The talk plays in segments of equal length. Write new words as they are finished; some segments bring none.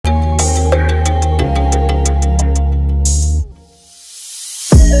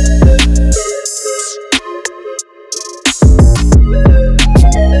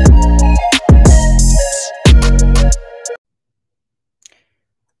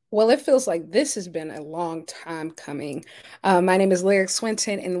Well, it feels like this has been a long time coming. My name is Lyric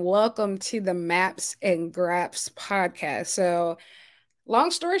Swinton, and welcome to the Maps and Graps podcast.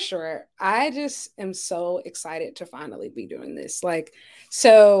 Long story short, I just am so excited to finally be doing this. I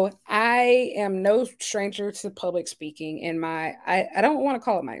am no stranger to public speaking in I don't want to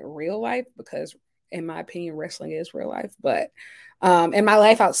call it my real life because, in my opinion, wrestling is real life, but in my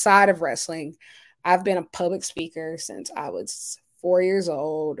life outside of wrestling, I've been a public speaker since I was 4 years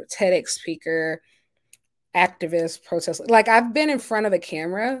old, TEDx speaker, activist, protest. Like I've been in front of a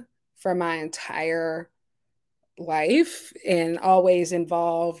camera for my entire life and always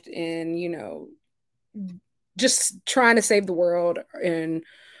involved in, just trying to save the world and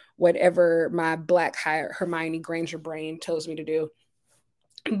whatever my Black Hermione Granger brain tells me to do.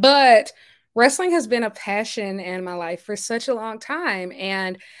 But wrestling has been a passion in my life for such a long time.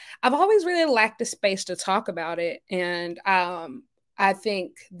 And I've always really lacked a space to talk about it. And I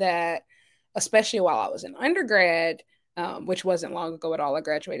think that, especially while I was in undergrad, which wasn't long ago at all, I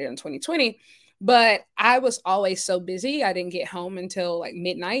graduated in 2020. But I was always so busy. I didn't get home until like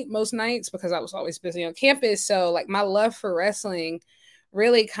midnight most nights because I was always busy on campus. So, like, my love for wrestling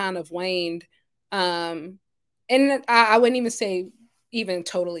really kind of waned. And I wouldn't even say even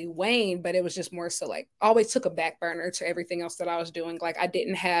totally waned, but it was just more so like always took a back burner to everything else that I was doing. Like, I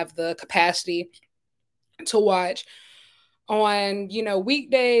didn't have the capacity to watch on,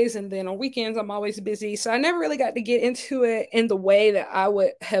 weekdays, and then on weekends I'm always busy. So I never really got to get into it in the way that I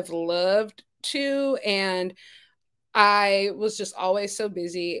would have loved to. And I was just always so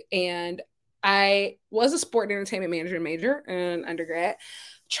busy. And I was a sport and entertainment management major in undergrad,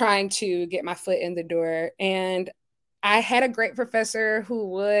 trying to get my foot in the door. And I had a great professor who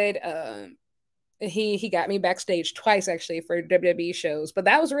would he got me backstage twice actually for WWE shows, but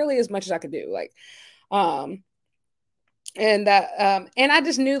that was really as much as I could do. Um and I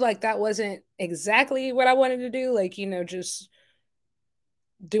just knew like that wasn't exactly what I wanted to do, like, just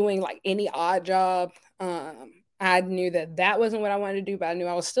doing like any odd job. I knew that that wasn't what I wanted to do, but I knew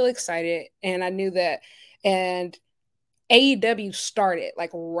I was still excited, and I knew that. And AEW started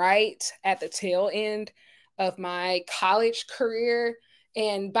like right at the tail end of my college career.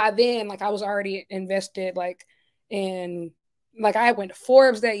 And by then, like, I was already invested, like, in, like, I went to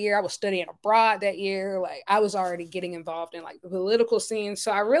Forbes that year. I was studying abroad that year. Like, I was already getting involved in like the political scene.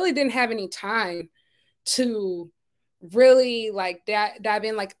 So I really didn't have any time to really like dive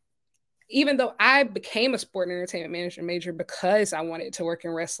in. Like, even though I became a sport and entertainment management major because I wanted to work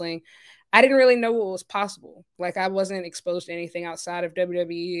in wrestling, I didn't really know what was possible. Like, I wasn't exposed to anything outside of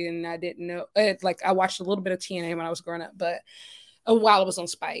WWE, and I didn't know. Like, I watched a little bit of TNA when I was growing up, but while it was on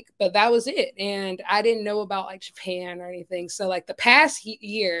Spike, but that was it. And I didn't know about like Japan or anything. So like the past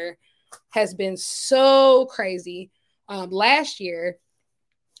year has been so crazy. Last year,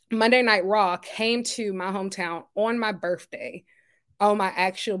 Monday Night Raw came to my hometown on my birthday, on my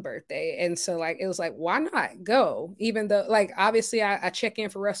actual birthday. And so like it was like, why not go? Even though, like, obviously I check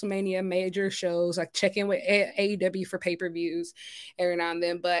in for WrestleMania major shows, like check in with AEW for pay-per-views every now and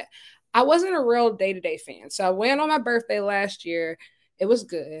then, but I wasn't a real day-to-day fan. So I went on my birthday last year. It was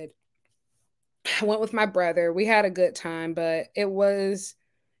good. I went with my brother. We had a good time, but it was,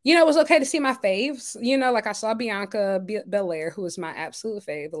 it was okay to see my faves. Like, I saw Bianca Belair, who was my absolute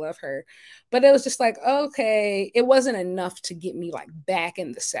fave. I love her. But it was just like, okay, it wasn't enough to get me like back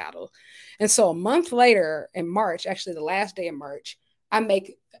in the saddle. And so a month later in March, actually the last day of March, I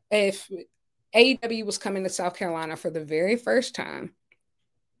make if AEW was coming to South Carolina for the very first time.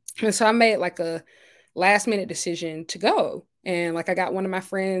 And so I made like a last minute decision to go. And like I got one of my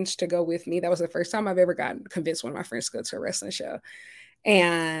friends to go with me. That was the first time I've ever gotten convinced one of my friends to go to a wrestling show.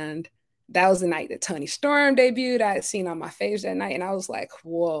 And that was the night that Tony Storm debuted. I had seen on my face that night, and I was like,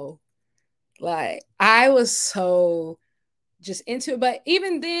 whoa. Like, I was so just into it. But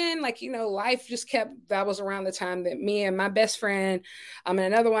even then, like, life just kept, that was around the time that me and my best friend, and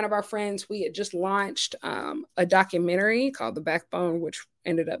another one of our friends, we had just launched a documentary called The Backbone, which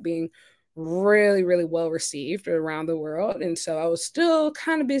ended up being really, really well received around the world. And so I was still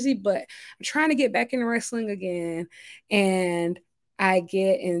kind of busy, but I'm trying to get back into wrestling again. And I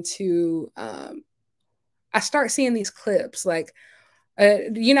get into, I start seeing these clips like,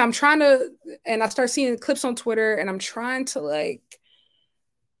 I'm trying to, and I start seeing clips on Twitter, and I'm trying to like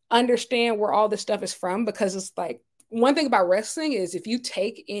understand where all this stuff is from, because it's like, one thing about wrestling is if you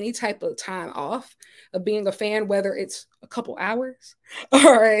take any type of time off of being a fan, whether it's a couple hours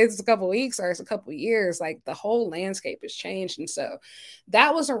or it's a couple weeks or it's a couple years, like the whole landscape has changed. And so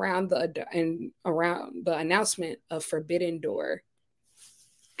that was around the announcement of Forbidden Door.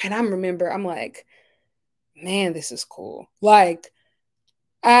 And I'm like, man, this is cool. Like,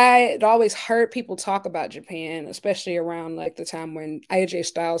 I had always heard people talk about Japan, especially around like the time when AJ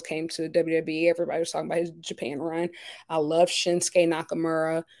Styles came to WWE. Everybody was talking about his Japan run. I loved Shinsuke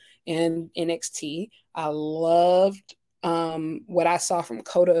Nakamura in NXT. I loved what I saw from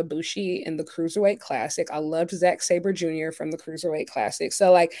Kota Ibushi in the Cruiserweight Classic. I loved Zack Sabre Jr. from the Cruiserweight Classic.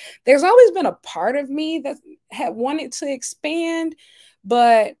 So like, there's always been a part of me that had wanted to expand,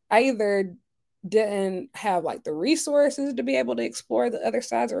 but I either didn't have like the resources to be able to explore the other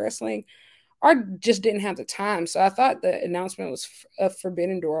sides of wrestling or just didn't have the time. So I thought the announcement was of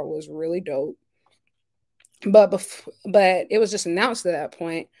Forbidden Door was really dope. But it was just announced at that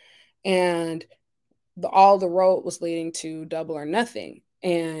point, and all the road was leading to Double or Nothing.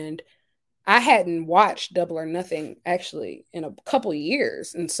 And I hadn't watched Double or Nothing actually in a couple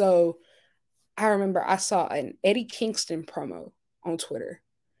years. And so I remember I saw an Eddie Kingston promo on Twitter,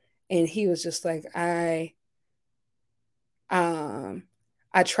 and he was just like, um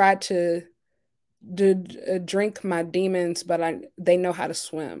I tried to drink my demons, but they know how to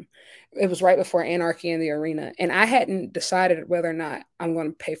swim. It was right before Anarchy in the Arena, and I hadn't decided whether or not I'm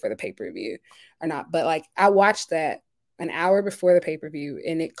going to pay for the pay-per-view or not. But like, I watched that an hour before the pay-per-view,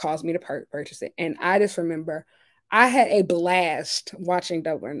 and it caused me to purchase it. And I just remember I had a blast watching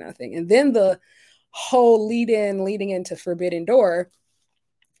Double or Nothing, and then the whole leading into Forbidden Door.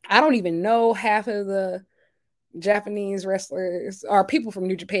 I don't even know half of the Japanese wrestlers or people from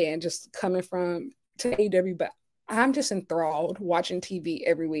New Japan just coming from to AEW, but I'm just enthralled watching TV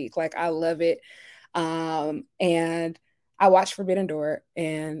every week. Like, I love it. And I watched Forbidden Door,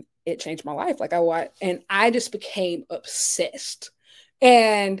 and it changed my life. Like, and I just became obsessed.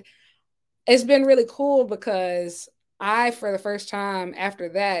 And it's been really cool because for the first time after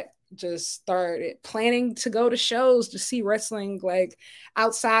that, just started planning to go to shows to see wrestling, like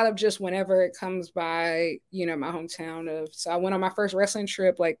outside of just whenever it comes by, my hometown of. So I went on my first wrestling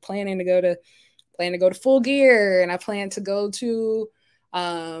trip, like planning to go to Full Gear, and I plan to go to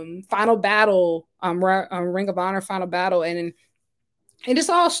Final Battle, Ring of Honor Final Battle, and just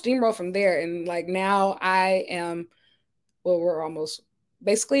all steamroll from there. And like, now I am, well, we're almost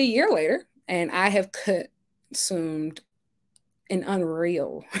basically a year later, and I have consumed an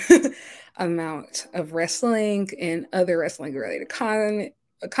unreal amount of wrestling and other wrestling related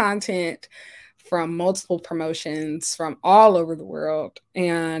content from multiple promotions from all over the world.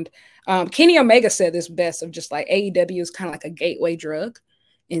 And Kenny Omega said this best, of just like, AEW is kind of like a gateway drug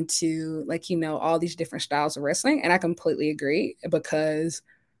into, like, all these different styles of wrestling. And I completely agree, because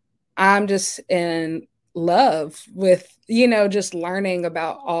I'm just in love with, just learning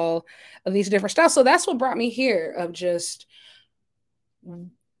about all of these different styles. So that's what brought me here, of just,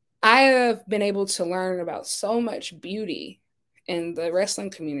 I have been able to learn about so much beauty in the wrestling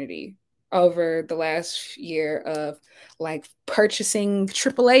community over the last year, of like purchasing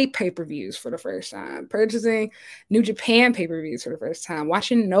AAA pay-per-views for the first time, purchasing New Japan pay-per-views for the first time,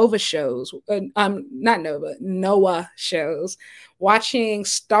 watching Nova shows, not Nova, Noah shows, watching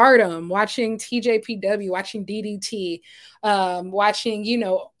Stardom, watching TJPW, watching DDT, watching,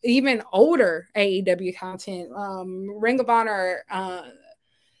 even older AEW content, Ring of Honor,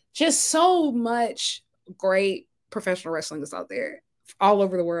 just so much great professional wrestling is out there all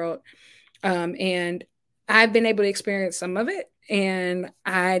over the world. And I've been able to experience some of it, and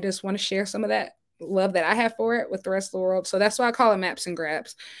I just want to share some of that love that I have for it with the rest of the world. So that's why I call it Maps and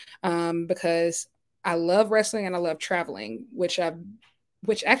Grabs, because I love wrestling and I love traveling, which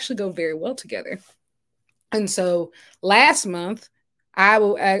actually go very well together. And so last month, I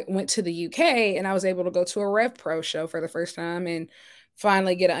went to the UK, and I was able to go to a Rev Pro show for the first time, and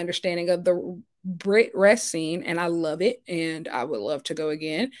finally get an understanding of the Brit rest scene, and I love it, and I would love to go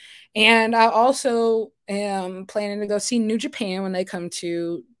again. And I also am planning to go see New Japan when they come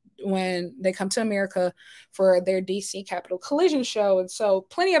to America for their DC Capital Collision show. And so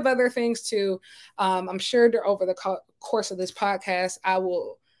plenty of other things too. I'm sure over the course of this podcast, I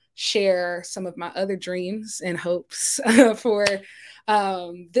will share some of my other dreams and hopes for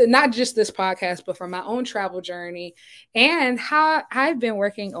not just this podcast, but for my own travel journey, and how I've been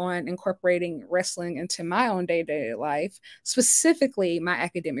working on incorporating wrestling into my own day-to-day life, specifically my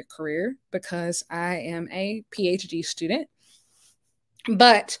academic career, because I am a PhD student.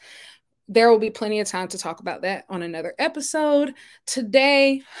 But there will be plenty of time to talk about that on another episode.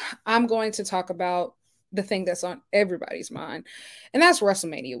 Today, I'm going to talk about the thing that's on everybody's mind, and that's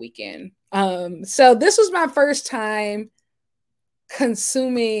WrestleMania weekend. So this was my first time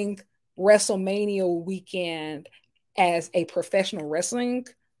consuming WrestleMania weekend as a professional wrestling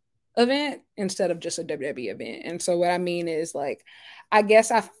event instead of just a WWE event. And so what I mean is, like, I guess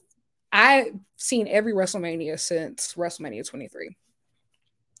I've seen every WrestleMania since WrestleMania 23.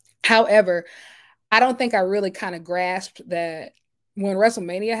 However, I don't think I really kind of grasped that when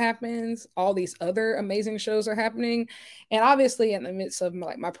WrestleMania happens, all these other amazing shows are happening. And obviously, in the midst of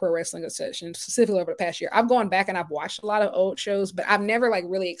like my pro wrestling obsession, specifically over the past year, I've gone back and I've watched a lot of old shows, but I've never like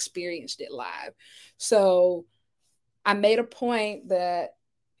really experienced it live. So I made a point that,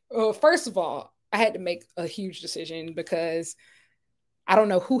 well, first of all, I had to make a huge decision because I don't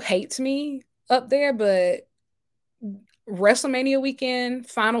know who hates me up there, but WrestleMania weekend,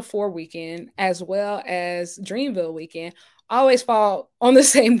 Final Four weekend, as well as Dreamville weekend always fall on the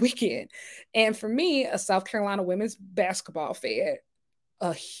same weekend. And for me, a South Carolina women's basketball fan,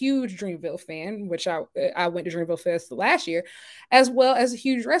 a huge Dreamville fan, which I went to Dreamville Fest last year, as well as a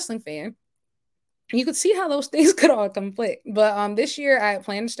huge wrestling fan. You could see how those things could all conflict. But this year I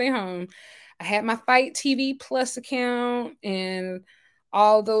planned to stay home. I had my Fight TV Plus account and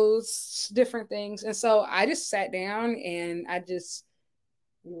all those different things. And so I just sat down and I just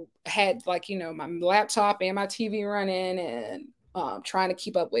had like, my laptop and my TV running and trying to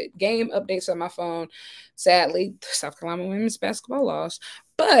keep up with game updates on my phone. Sadly, South Carolina women's basketball lost.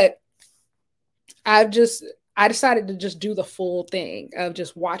 But I decided to just do the full thing of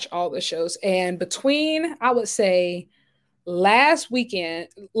just watch all the shows. And between, I would say, last week,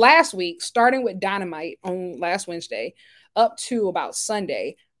 starting with Dynamite on last Wednesday, up to about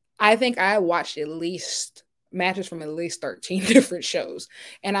Sunday, I think I watched at least matches from at least 13 different shows.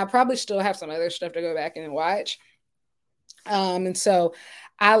 And I probably still have some other stuff to go back and watch. And so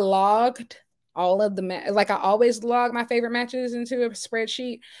I logged all of like I always log my favorite matches into a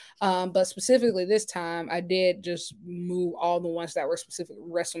spreadsheet. But specifically this time I did just move all the ones that were specific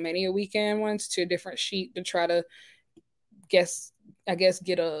WrestleMania weekend ones to a different sheet to try to get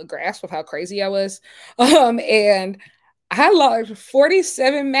a grasp of how crazy I was. And I logged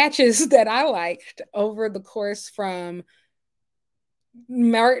 47 matches that I liked over the course from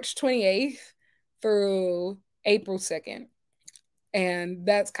March 28th through April 2nd. And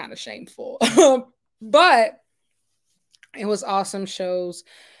that's kind of shameful. But it was awesome shows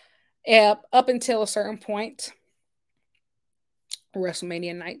up until a certain point.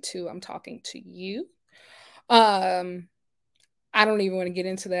 WrestleMania night 2, I'm talking to you. I don't even want to get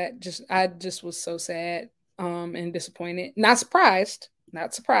into that. I just was so sad and disappointed. Not surprised,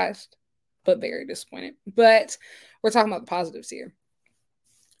 but very disappointed. But we're talking about the positives here.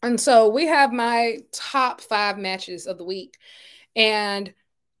 And so we have my top 5 matches of the week. And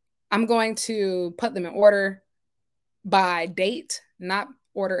I'm going to put them in order by date, not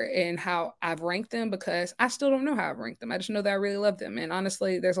order in how I've ranked them, because I still don't know how I've ranked them. I just know that I really love them. And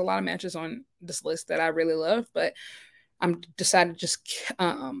honestly, there's a lot of matches on this list that I really love, but I'm decided to just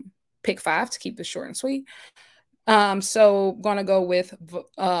pick 5 to keep this short and sweet. So going to go with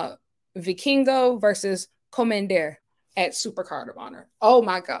Vikingo versus Komander at Supercard of Honor. Oh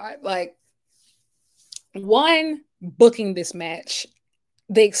my God. Like, one, booking this match,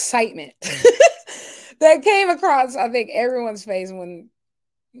 the excitement that came across, I think, everyone's face when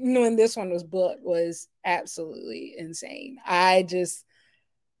this one was booked was absolutely insane.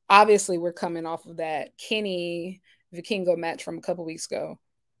 Obviously we're coming off of that Kenny Vikingo match from a couple weeks ago.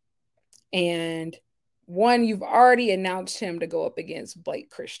 And one, you've already announced him to go up against Blake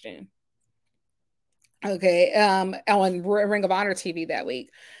Christian. Okay, on Ring of Honor TV that week.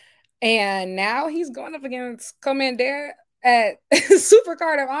 And now he's going up against Komander at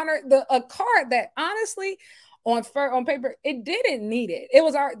Supercard of Honor, a card that honestly, on paper, it didn't need it.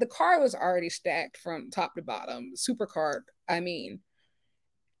 The card was already stacked from top to bottom. Supercard, I mean,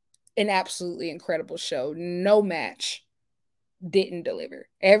 an absolutely incredible show. No match didn't deliver.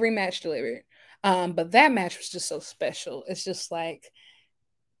 Every match delivered. But that match was just so special. It's just like,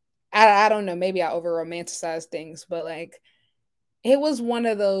 I don't know, maybe I over romanticize things, but like, it was one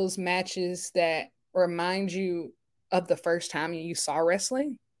of those matches that remind you of the first time you saw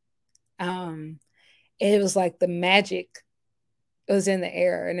wrestling. It was like the magic was in the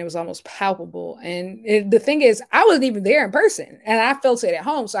air and it was almost palpable. And the thing is, I wasn't even there in person and I felt it at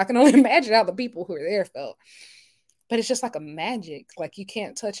home. So I can only imagine how the people who were there felt. But it's just like a magic, like you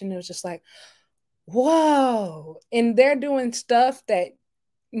can't touch. And it was just like, whoa. And they're doing stuff that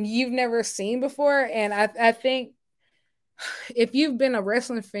you've never seen before. And I think if you've been a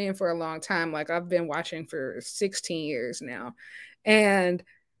wrestling fan for a long time, like I've been watching for 16 years now, and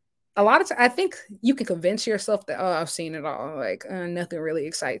a lot of times I think you can convince yourself that, oh, I've seen it all. Like nothing really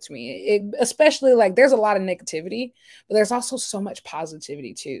excites me. Especially like there's a lot of negativity, but there's also so much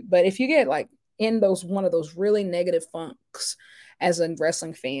positivity too. But if you get like in one of those really negative funks as a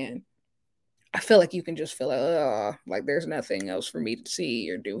wrestling fan, I feel like you can just feel like there's nothing else for me to see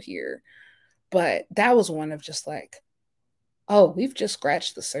or do here. But that was one of just like, oh, we've just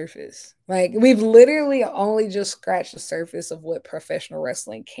scratched the surface. Like we've literally only just scratched the surface of what professional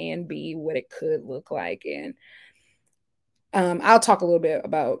wrestling can be, what it could look like. And I'll talk a little bit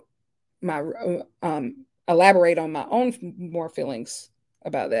about my elaborate on my own more feelings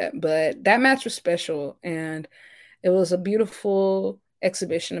about that. But that match was special, and it was a beautiful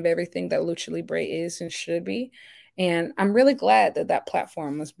exhibition of everything that Lucha Libre is and should be. And I'm really glad that that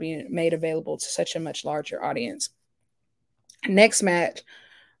platform was being made available to such a much larger audience. Next match,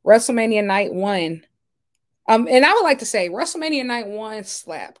 WrestleMania Night 1. And I would like to say WrestleMania Night 1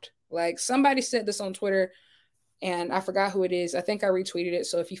 slapped. Like somebody said this on Twitter, and I forgot who it is. I think I retweeted it.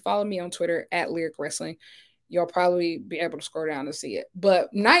 So if you follow me on Twitter at Lyric Wrestling, you'll probably be able to scroll down to see it.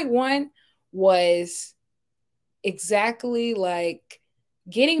 But Night 1 was exactly like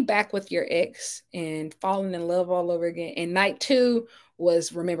getting back with your ex and falling in love all over again. And Night 2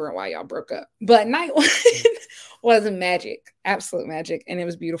 was remembering why y'all broke up. But Night 1 was magic, absolute magic, and it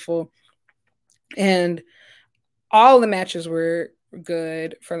was beautiful. And all the matches were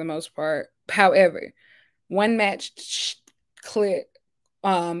good for the most part. However, one match clear.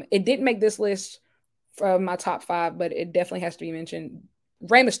 It didn't make this list from my top 5, but it definitely has to be mentioned.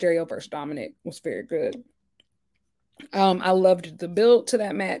 Rey Mysterio versus Dominic was very good. I loved the build to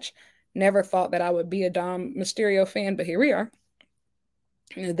that match. Never thought that I would be a Dom Mysterio fan, but here we are.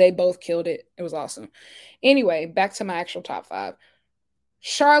 They both killed it. It was awesome. Anyway, back to my actual top 5.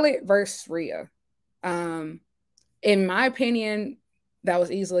 Charlotte versus Rhea. In my opinion, that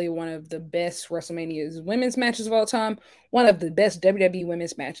was easily one of the best WrestleMania's women's matches of all time, one of the best WWE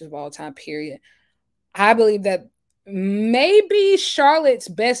women's matches of all time, period. I believe that maybe Charlotte's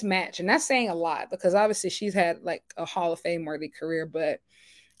best match, and that's saying a lot because obviously she's had like a Hall of Fame worthy career,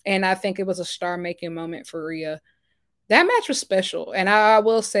 and I think it was a star making moment for Rhea. That match was special, and I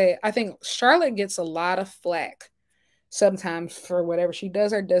will say I think Charlotte gets a lot of flack sometimes for whatever she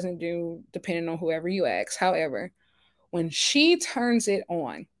does or doesn't do, depending on whoever you ask. However, when she turns it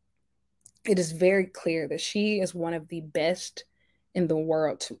on, it is very clear that she is one of the best in the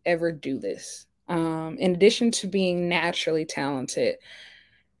world to ever do this. In addition to being naturally talented,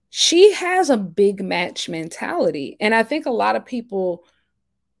 she has a big match mentality. And I think a lot of people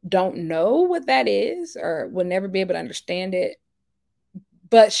don't know what that is or will never be able to understand it,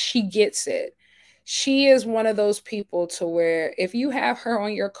 but she gets it. She is one of those people to where if you have her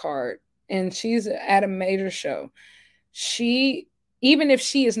on your card and she's at a major show, she, even if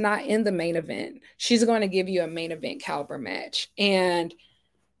she is not in the main event, she's going to give you a main event caliber match. And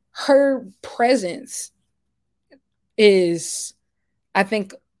her presence is, I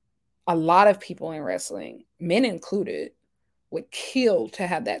think, a lot of people in wrestling, men included, would kill to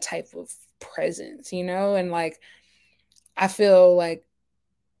have that type of presence, you know? And like, I feel like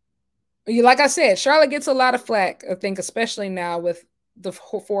I said, Charlotte gets a lot of flack, I think, especially now with the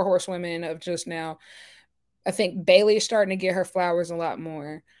four horsewomen of just now. I think Bayley is starting to get her flowers a lot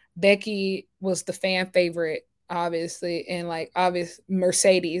more. Becky was the fan favorite, obviously, and like obvious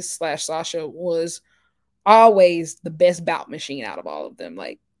Mercedes slash Sasha was always the best bout machine out of all of them.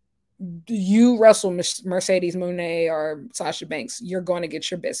 Like you wrestle Mercedes Moné or Sasha Banks, you're going to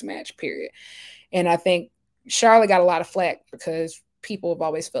get your best match, period. And I think Charlotte got a lot of flack because people have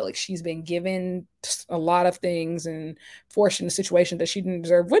always felt like she's been given a lot of things and forced into situations that she didn't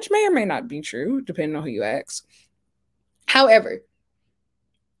deserve, which may or may not be true, depending on who you ask. However,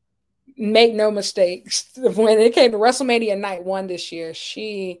 make no mistakes, when it came to WrestleMania Night 1 this year,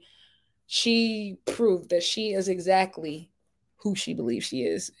 she proved that she is exactly who she believes she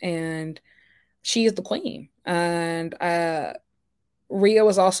is, and she is the queen. And Rhea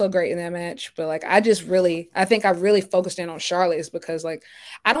was also great in that match, but like I think I really focused in on Charlotte is because like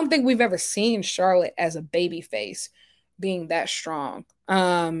I don't think we've ever seen Charlotte as a baby face being that strong.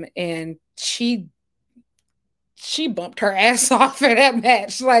 And she bumped her ass off in that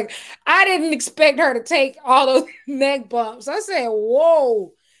match. Like I didn't expect her to take all those neck bumps. I said,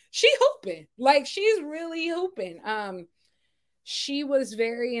 "Whoa, she hooping! Like she's really hooping." She was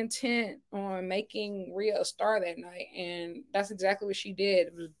very intent on making Rhea a star that night, and that's exactly what she did.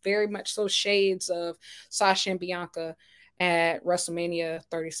 It was very much so shades of Sasha and Bianca at WrestleMania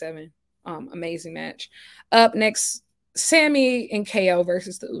 37. Amazing match. Up next, Sammy and KO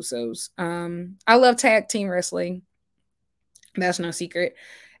versus the Usos. I love tag team wrestling. That's no secret.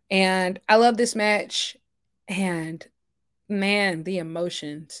 And I love this match. And man, the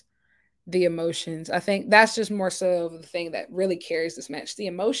emotions. I think that's just more so the thing that really carries this match. The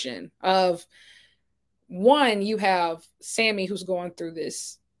emotion of one, you have Sammy who's going through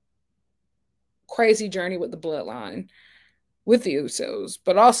this crazy journey with the bloodline with the Usos,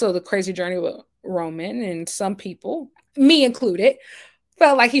 but also the crazy journey with Roman and some people. me included,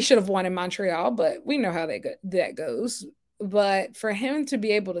 felt like he should have won in Montreal, but we know how that goes. But for him to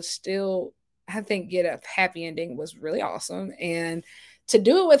be able to still, I think, get a happy ending was really awesome. And to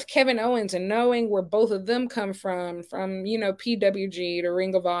do it with Kevin Owens and knowing where both of them come from, PWG to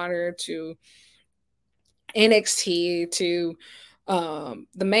Ring of Honor to NXT to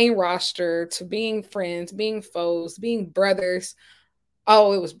the main roster to being friends, being foes, being brothers.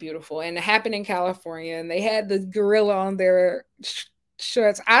 Oh, it was beautiful. And it happened in California, and they had the gorilla on their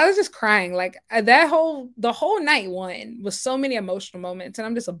shirts. I was just crying. Like the whole night one was so many emotional moments, and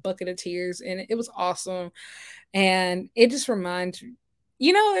I'm just a bucket of tears, and it was awesome. And it just it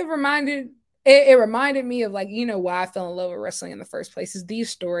reminded me of, like, why I fell in love with wrestling in the first place is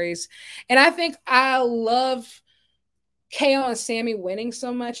these stories. And I think I love KO and Sammy winning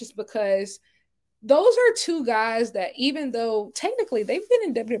so much is because those are two guys that, even though technically they've been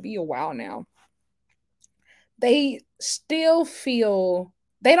in WWE a while now, they still feel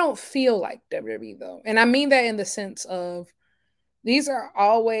they don't feel like WWE though. And I mean that in the sense of these are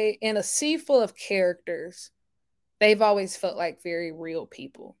always in a sea full of characters. They've always felt like very real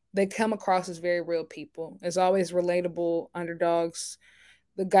people. They come across as very real people. As always relatable underdogs.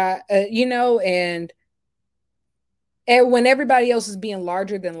 The guy, and when everybody else is being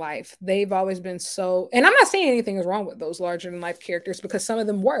larger than life, they've always been so. And I'm not saying anything is wrong with those larger than life characters because some of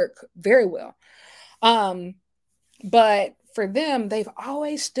them work very well. Um, but for them, they've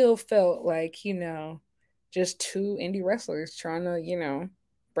always still felt like, just two indie wrestlers trying to,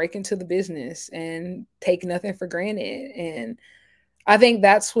 break into the business and take nothing for granted. And I think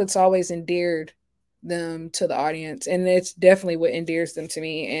that's what's always endeared them to the audience. And it's definitely what endears them to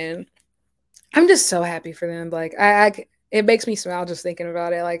me. And I'm just so happy for them. Like, it makes me smile just thinking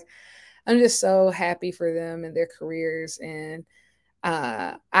about it. Like, I'm just so happy for them and their careers. And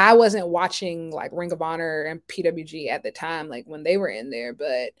I wasn't watching like Ring of Honor and PWG at the time, like when they were in there,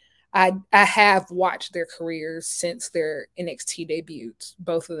 but I have watched their careers since their NXT debuts,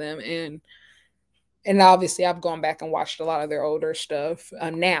 both of them, and obviously I've gone back and watched a lot of their older stuff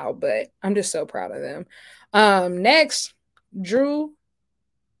now, but I'm just so proud of them. Next, Drew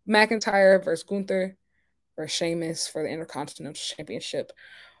McIntyre versus Gunther versus Sheamus for the Intercontinental Championship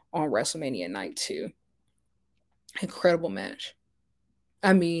on WrestleMania Night 2. Incredible match.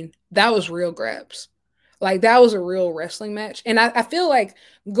 I mean, that was real grabs. Like, that was a real wrestling match. And I feel like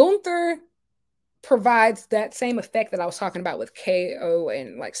Gunther provides that same effect that I was talking about with KO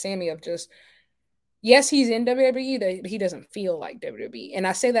and like Sammy of just, yes, he's in WWE, but he doesn't feel like WWE. And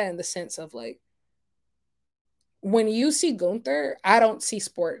I say that in the sense of like, when you see Gunther, I don't see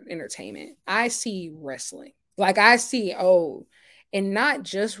sport entertainment. I see wrestling. Like, I see, and not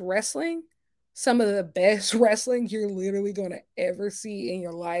just wrestling, some of the best wrestling you're literally going to ever see in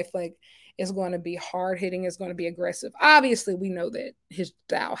your life. Like, it's going to be hard hitting, it's going to be aggressive. Obviously, we know that his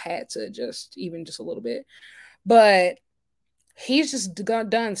style had to adjust even just a little bit, but he's just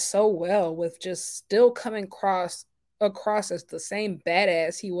done so well with just still coming across as the same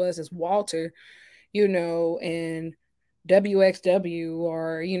badass he was as Walter, and WXW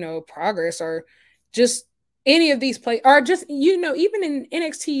or, Progress or just any of these play or just, even in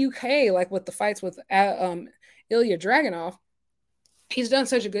NXT UK, like with the fights with Ilya Dragunov, he's done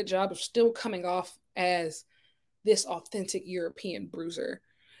such a good job of still coming off as this authentic European bruiser.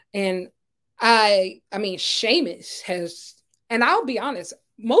 And I mean, Sheamus has, and I'll be honest,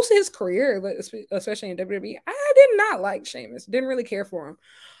 most of his career, especially in WWE, I did not like Sheamus. Didn't really care for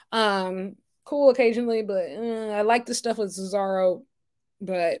him. Cool occasionally, but I like the stuff with Cesaro,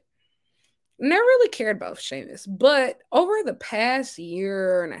 but never really cared about Sheamus. But over the past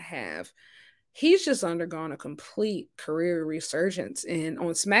year and a half, he's just undergone a complete career resurgence. And on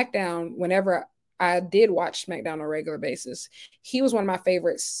SmackDown, whenever I did watch SmackDown on a regular basis, he was one of my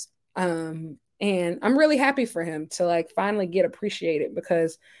favorites. And I'm really happy for him to like finally get appreciated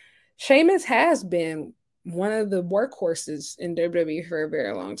because Sheamus has been one of the workhorses in WWE for a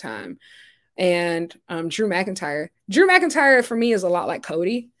very long time. And Drew McIntyre for me is a lot like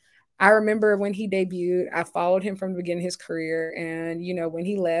Cody. I remember when he debuted, I followed him from the beginning of his career, and when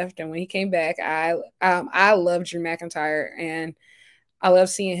he left and when he came back, I love Drew McIntyre, and I love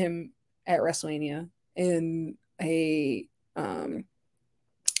seeing him at WrestleMania um,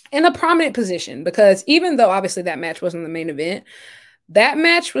 in a prominent position, because even though obviously that match wasn't the main event, that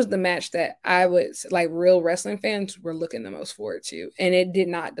match was the match that I was like real wrestling fans were looking the most forward to, and it did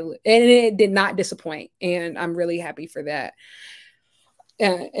not disappoint, and I'm really happy for that.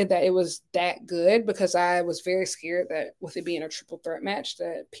 And that it was that good, because I was very scared that with it being a triple threat match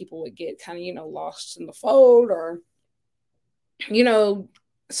that people would get kind of lost in the fold, or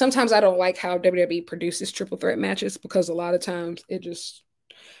sometimes I don't like how WWE produces triple threat matches because a lot of times it just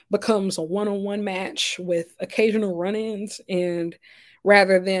becomes a one-on-one match with occasional run-ins and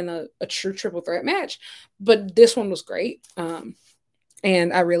rather than a true triple threat match. But this one was great.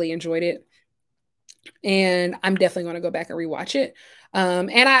 And I really enjoyed it. And I'm definitely going to go back and rewatch it.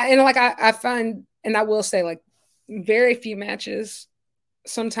 I find, and I will say, like, very few matches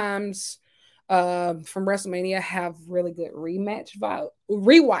sometimes from WrestleMania have really good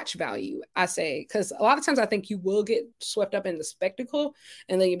rewatch value. I say because a lot of times I think you will get swept up in the spectacle,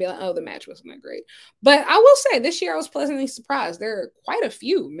 and then you'll be like, "Oh, the match wasn't that great." But I will say this year I was pleasantly surprised. There are quite a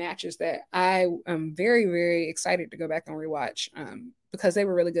few matches that I am very very excited to go back and rewatch because they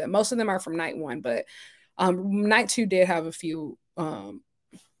were really good. Most of them are from night one, but night two did have a few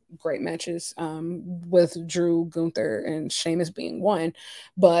great matches with Drew, Gunther, and Sheamus being one.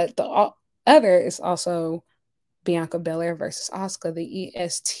 But the other is also Bianca Belair versus Asuka. The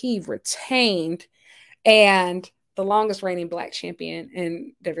EST retained, and the longest reigning Black champion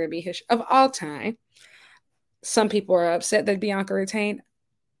in WWE history of all time. Some people are upset that Bianca retained.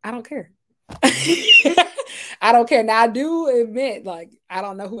 I don't care. I don't care. Now I do admit, like, I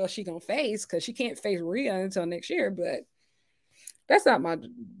don't know who else she gonna face because she can't face Rhea until next year, but that's not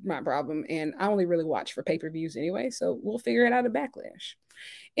my problem. And I only really watch for pay-per-views anyway, so we'll figure it out at Backlash.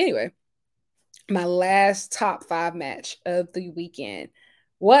 Anyway, my last top 5 match of the weekend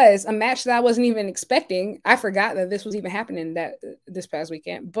was a match that I wasn't even expecting. I forgot that this was even happening this past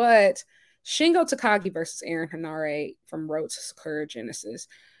weekend, but Shingo Takagi versus Aaron Henare from Road to Sakura Genesis.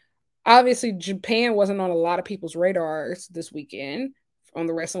 Obviously, Japan wasn't on a lot of people's radars this weekend on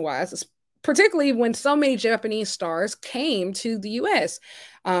the wrestling wise, particularly when so many Japanese stars came to the US.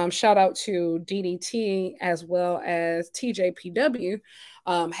 Shout out to DDT as well as TJPW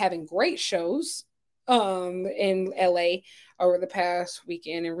having great shows in LA over the past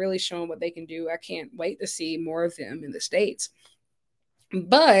weekend and really showing what they can do. I can't wait to see more of them in the States.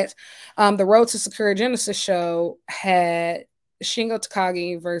 But the Road to Sakura Genesis show had Shingo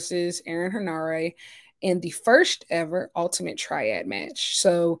Takagi versus Aaron Henare in the first ever Ultimate Triad match.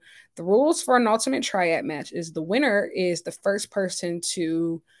 So the rules for an Ultimate Triad match is the winner is the first person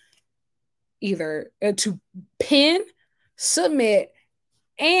to either to pin, submit,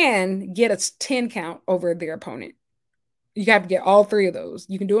 and get a 10 count over their opponent. You have to get all 3 of those.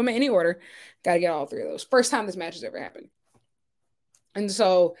 You can do them in any order. Got to get all 3 of those. First time this match has ever happened. And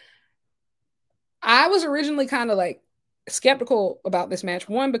so I was originally kind of like skeptical about this match.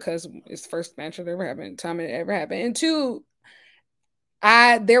 One, because it's the first match that ever happened, time it ever happened. And two,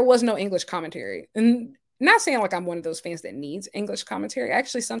 there was no English commentary. And not saying like I'm one of those fans that needs English commentary.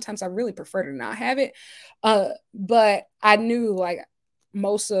 Actually, sometimes I really prefer to not have it. But I knew like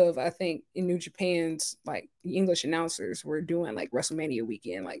most of I think in New Japan's like English announcers were doing like WrestleMania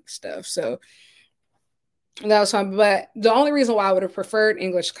weekend like stuff. So that was fun. But the only reason why I would have preferred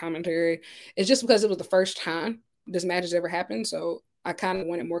English commentary is just because it was the first time this match has ever happened. So I kind of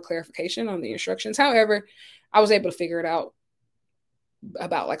wanted more clarification on the instructions. However, I was able to figure it out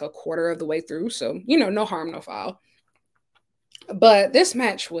about like a quarter of the way through. So, no harm, no foul. But this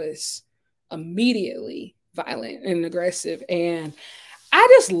match was immediately violent and aggressive. And I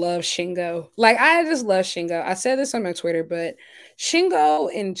just love Shingo. Like, I just love Shingo. I said this on my Twitter, but Shingo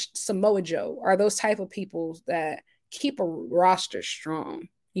and Samoa Joe are those type of people that keep a roster strong.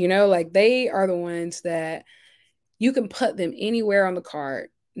 Like they are the ones that you can put them anywhere on the card.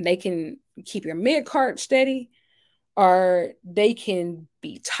 They can keep your mid card steady, or they can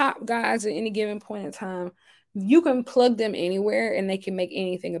be top guys at any given point in time. You can plug them anywhere and they can make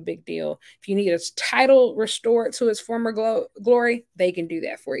anything a big deal. If you need a title restored to its former glory, they can do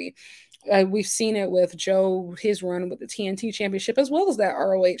that for you. We've seen it with Joe, his run with the TNT Championship, as well as that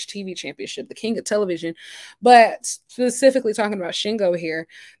ROH TV Championship, the King of Television. But specifically talking about Shingo here,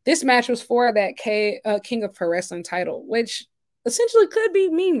 this match was for that King of Pro Wrestling title, which essentially could be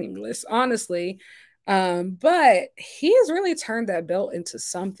meaningless, honestly. But he has really turned that belt into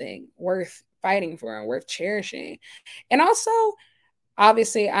something worth fighting for and worth cherishing. And also,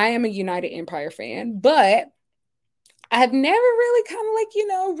 obviously, I am a United Empire fan, but I have never really kind of like,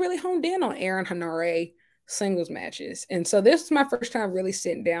 really honed in on Aaron Henare singles matches. And so this is my first time really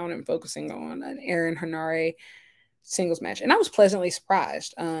sitting down and focusing on an Aaron Henare singles match. And I was pleasantly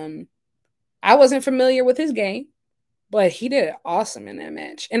surprised. I wasn't familiar with his game, but he did awesome in that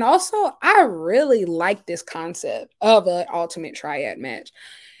match. And also, I really like this concept of an ultimate triad match.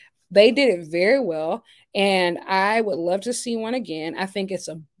 They did it very well, and I would love to see one again. I think it's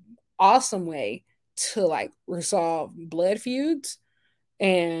an awesome way to like resolve blood feuds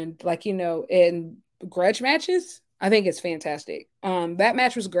and like in grudge matches. I think it's fantastic. That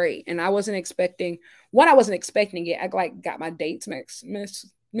match was great, and I wasn't expecting one. I wasn't expecting it. I like got my dates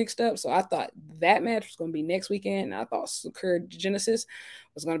mixed up, so I thought that match was going to be next weekend. And I thought Sakura Genesis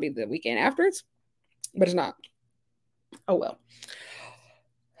was going to be the weekend afterwards, but it's not. Oh well.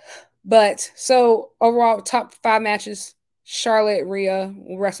 But so overall, top 5 matches: Charlotte, Rhea,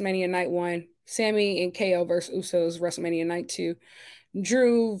 WrestleMania Night 1; Sammy and KO versus Usos, WrestleMania Night 2;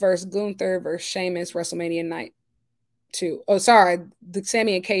 Drew versus Gunther versus Sheamus, WrestleMania Night 2. Oh, sorry, the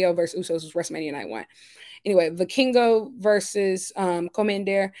Sammy and KO versus Usos was WrestleMania Night 1. Anyway, Vikingo versus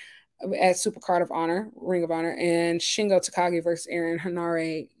Komander at Supercard of Honor, Ring of Honor; and Shingo Takagi versus Aaron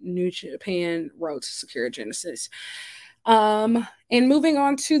Hanare, New Japan Road to Secure Genesis. And moving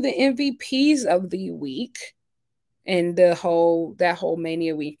on to the MVPs of the week and that whole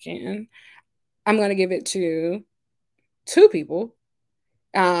Mania weekend, I'm gonna give it to 2 people.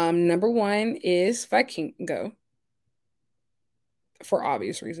 Number one is Vikingo for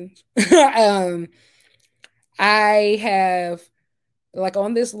obvious reasons. I have like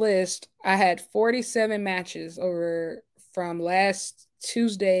on this list, I had 47 matches over from last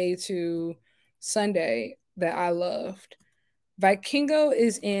Tuesday to Sunday that I loved. Vikingo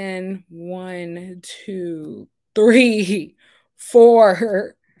is in 1, 2, 3,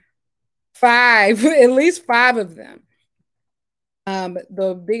 4, 5, at least 5 of them.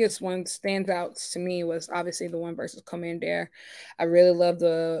 The biggest one stands out to me was obviously the one versus Komander. I really love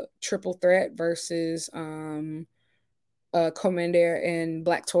the triple threat versus Komander and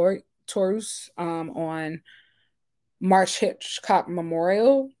Black Taurus on March Hitchcock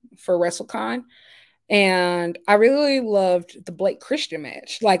Memorial for WrestleCon. And I really loved the Blake Christian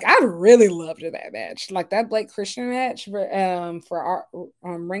match. Like I really loved that match. Like that Blake Christian match for our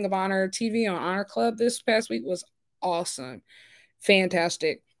Ring of Honor TV on Honor Club this past week was awesome,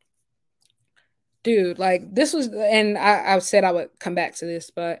 fantastic, dude. Like this was, and I said I would come back to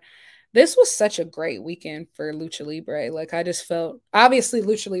this, but this was such a great weekend for Lucha Libre. Like I just felt obviously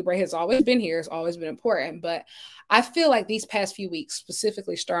Lucha Libre has always been here, it's always been important, but I feel like these past few weeks,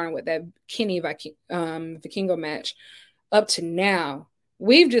 specifically starting with that Kenny Vikingo match up to now,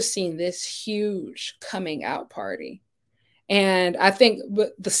 we've just seen this huge coming out party. And I think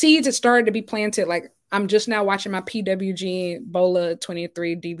the seeds had started to be planted. Like I'm just now watching my PWG Bola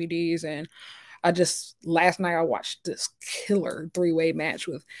 23 DVDs, and I just last night I watched this killer three-way match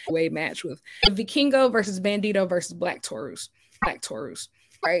with Vikingo versus Bandito versus Black Taurus,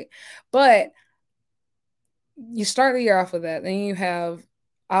 right? But you start the year off with that, then you have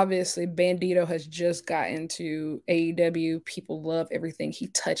obviously Bandito has just got into AEW. People love everything he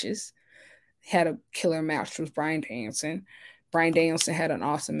touches. Had a killer match with Bryan Danielson. Bryan Danielson had an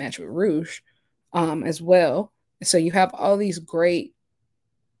awesome match with Rouge as well. So you have all these great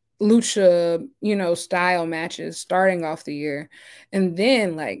lucha, style matches starting off the year. And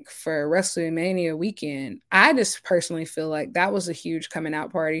then like for WrestleMania weekend, I just personally feel like that was a huge coming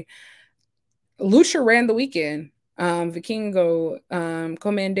out party. Lucha ran the weekend. Vikingo,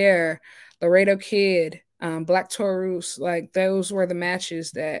 Komander, Laredo Kid, Black Taurus, like those were the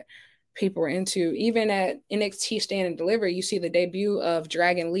matches that people were into. Even at NXT Stand and Deliver, you see the debut of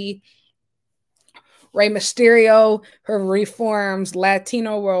Dragon Lee, Rey Mysterio, her reforms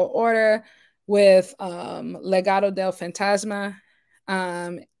Latino World Order with Legado del Fantasma,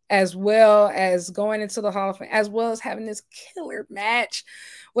 as well as going into the Hall of Fame, as well as having this killer match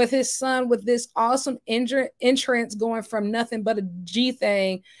with his son, with this awesome entrance going from nothing but a G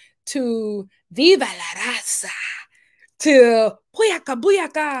thing to Viva la Raza to Buyaka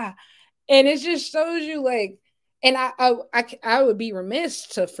Buyaka. And it just shows you like, and I would be remiss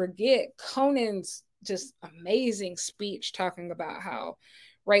to forget Conan's just amazing speech talking about how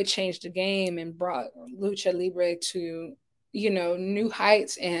Ray changed the game and brought Lucha Libre to, new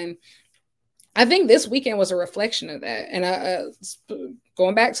heights. And I think this weekend was a reflection of that. And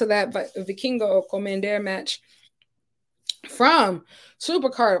going back to that Vikingo Komander match from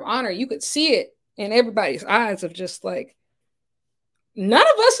Supercard of Honor, you could see it in everybody's eyes of just like, none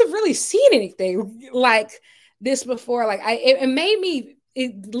of us have really seen anything like this before. Like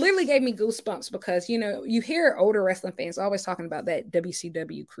it literally gave me goosebumps because, you hear older wrestling fans always talking about that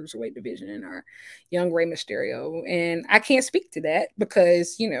WCW cruiserweight division and our young Rey Mysterio. And I can't speak to that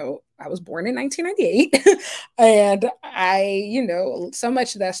because, I was born in 1998 and I, so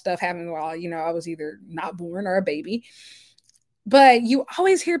much of that stuff happened while, I was either not born or a baby. but you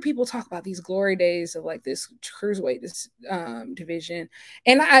always hear people talk about these glory days of like this cruiserweight this division.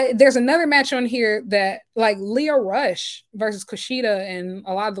 And there's another match on here that like Leo Rush versus Kushida, and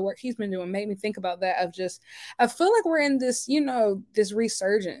a lot of the work he's been doing made me think about that. Of just, I feel like we're in this, this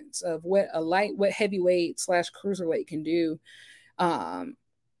resurgence of what heavyweight slash cruiserweight can do.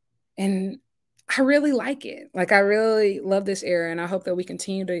 And I really like it. Like, I really love this era, and I hope that we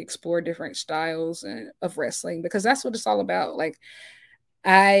continue to explore different styles of wrestling, because that's what it's all about. Like,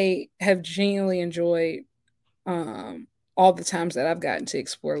 I have genuinely enjoyed all the times that I've gotten to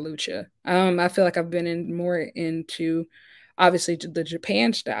explore lucha. I feel like I've been more into, obviously, the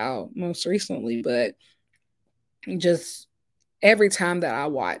Japan style most recently, but just every time that I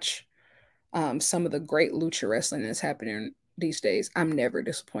watch some of the great lucha wrestling that's happening these days, I'm never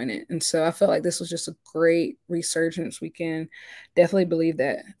disappointed. And so I felt like this was just a great resurgence. We can definitely believe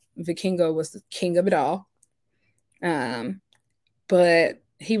that Vikingo was the king of it all. But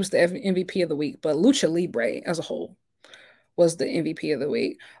he was the MVP of the week. But Lucha Libre as a whole was the MVP of the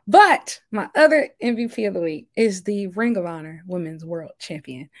week. But my other MVP of the week is the Ring of Honor Women's World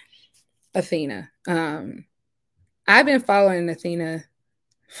Champion, Athena. I've been following Athena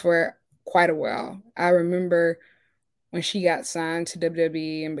for quite a while. I remember when she got signed to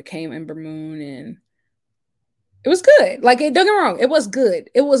WWE and became Ember Moon, and it was good. Like, don't get me wrong, it was good.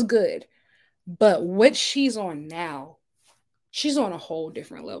 It was good. But what she's on now, she's on a whole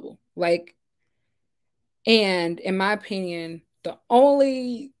different level. Like, and in my opinion, the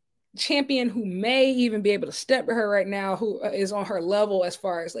only champion who may even be able to step to her right now, who is on her level as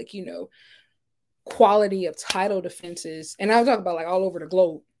far as like, quality of title defenses, and I'll talk about like all over the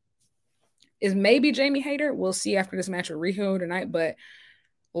globe, is maybe Jamie Hayter. We'll see after this match with Riho tonight. But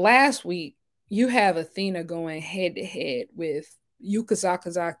last week, you have Athena going head to head with Yuka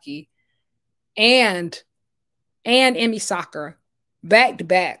Sakazaki and Emi Sakura back to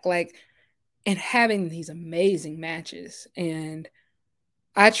back, like, and having these amazing matches. And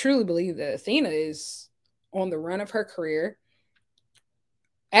I truly believe that Athena is on the run of her career.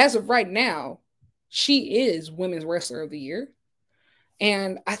 As of right now, she is Women's Wrestler of the Year.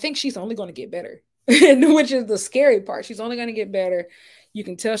 And I think she's only going to get better, which is the scary part. She's only going to get better. You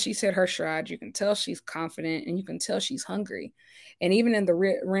can tell she's hit her stride. You can tell she's confident, and you can tell she's hungry. And even in the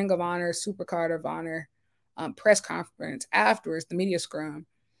Ring of Honor, Supercard of Honor press conference afterwards, the media scrum,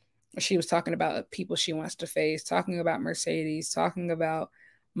 she was talking about people she wants to face, talking about Mercedes, talking about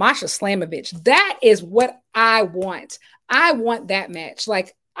Masha Slamovich. That is what I want. I want that match.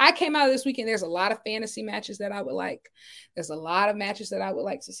 Like, I came out of this weekend, there's a lot of fantasy matches that I would like. There's a lot of matches that I would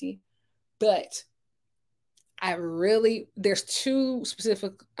like to see. But there's two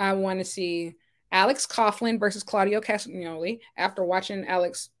specific I want to see. Alex Coughlin versus Claudio Castagnoli, after watching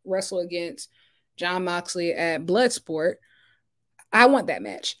Alex wrestle against Jon Moxley at Bloodsport. I want that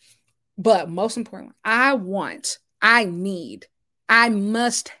match. But most importantly, I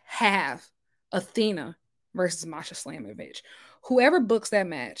must have Athena versus Masha Slamovich. Whoever books that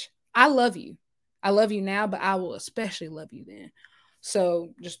match, I love you. I love you now, but I will especially love you then.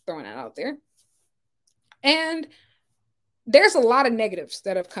 So just throwing that out there. And there's a lot of negatives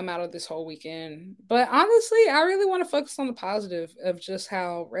that have come out of this whole weekend. But honestly, I really want to focus on the positive of just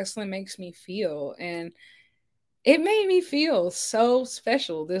how wrestling makes me feel. And it made me feel so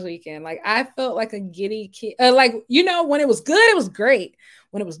special this weekend. Like, I felt like a giddy kid. When it was good, it was great.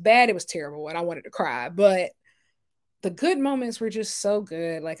 When it was bad, it was terrible, and I wanted to cry. But the good moments were just so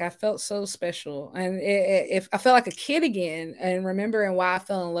good. Like, I felt so special, and if I felt like a kid again, and remembering why I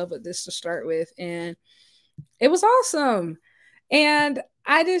fell in love with this to start with, and it was awesome. And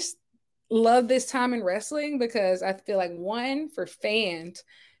I just love this time in wrestling because I feel like, one, for fans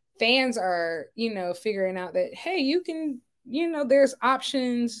are, figuring out that, hey, you can, there's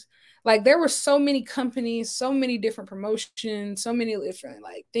options. Like, there were so many companies, so many different promotions, so many different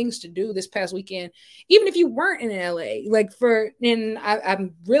like things to do this past weekend, even if you weren't in LA.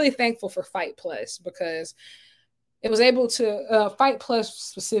 I'm really thankful for Fight Plus, because it was able to Fight Plus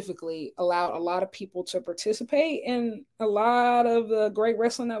specifically allowed a lot of people to participate in a lot of the great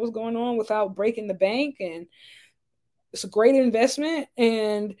wrestling that was going on without breaking the bank. And it's a great investment.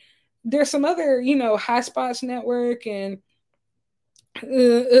 And there's some other, High Spots Network, and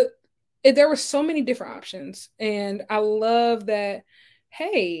there were so many different options. And I love that.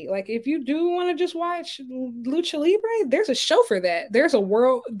 Hey, like, if you do want to just watch Lucha Libre, there's a show for that. There's the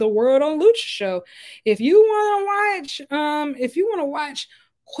World on Lucha show. If you want to watch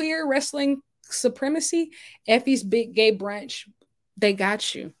queer wrestling supremacy, Effie's Big Gay Brunch, they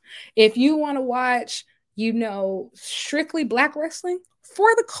got you. If you want to watch, strictly Black wrestling, for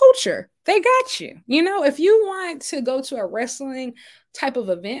the culture. They got you. You know, if you want to go to a wrestling type of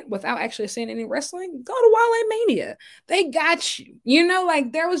event without actually seeing any wrestling, go to Wale Mania. They got you. You know,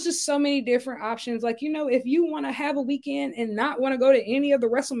 like there was just so many different options. Like, you know, if you want to have a weekend and not want to go to any of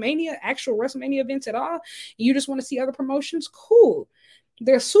the actual WrestleMania events at all, you just want to see other promotions, cool.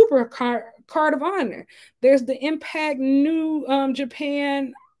 There's Card of Honor. There's the Impact New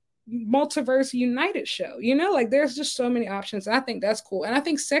Japan Multiverse United show. You know, like there's just so many options. I think that's cool. And I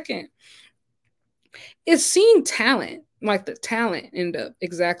think second is seeing talent, like the talent end up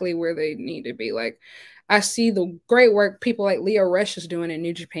exactly where they need to be. Like I see the great work people like Lio Rush is doing in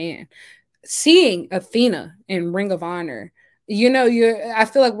New Japan. Seeing Athena in Ring of Honor, you know, I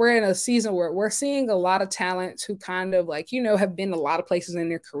feel like we're in a season where we're seeing a lot of talents who kind of like, you know, have been a lot of places in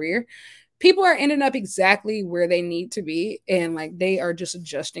their career. People are ending up exactly where they need to be, and like they are just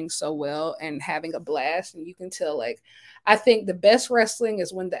adjusting so well and having a blast. And you can tell, like, I think the best wrestling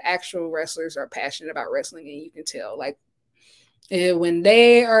is when the actual wrestlers are passionate about wrestling, and you can tell, like, when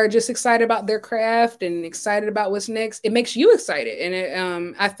they are just excited about their craft and excited about what's next, it makes you excited.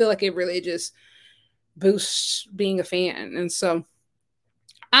 And I feel like it really just boosts being a fan. And so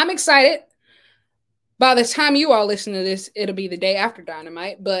I'm excited. By the time you all listen to this, it'll be the day after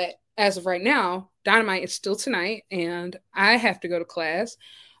Dynamite. But as of right now, Dynamite is still tonight, and I have to go to class.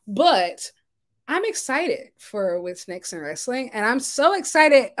 But I'm excited for what's next in wrestling, and I'm so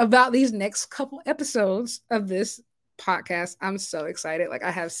excited about these next couple episodes of this podcast. I'm so excited. Like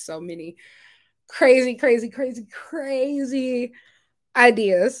I have so many crazy, crazy, crazy, crazy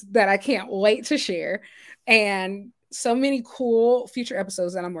ideas that I can't wait to share, and so many cool future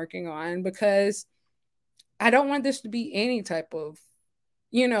episodes that I'm working on because I don't want this to be any type of,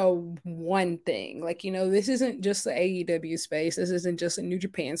 you know, one thing. Like, you know, this isn't just the AEW space. This isn't just a New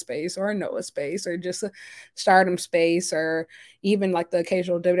Japan space or a Noah space or just a Stardom space or even like the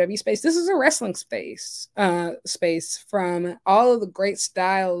occasional WWE space. This is a wrestling space from all of the great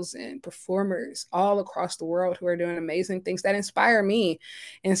styles and performers all across the world who are doing amazing things that inspire me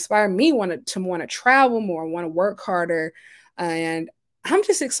want to travel more, want to work harder. And I'm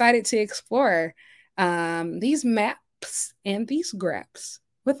just excited to explore these maps and these graphs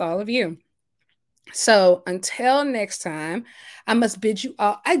with all of you. So until next time, I must bid you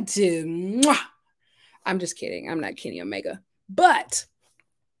all adieu. I'm just kidding. I'm not Kenny Omega. But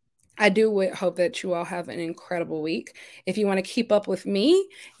I do hope that you all have an incredible week. If you want to keep up with me,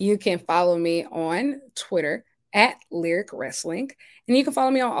 you can follow me on Twitter at Lyric Wrestling. And you can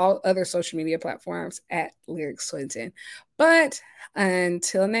follow me on all other social media platforms at Lyric Swinton. But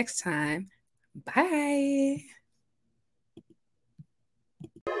until next time, bye.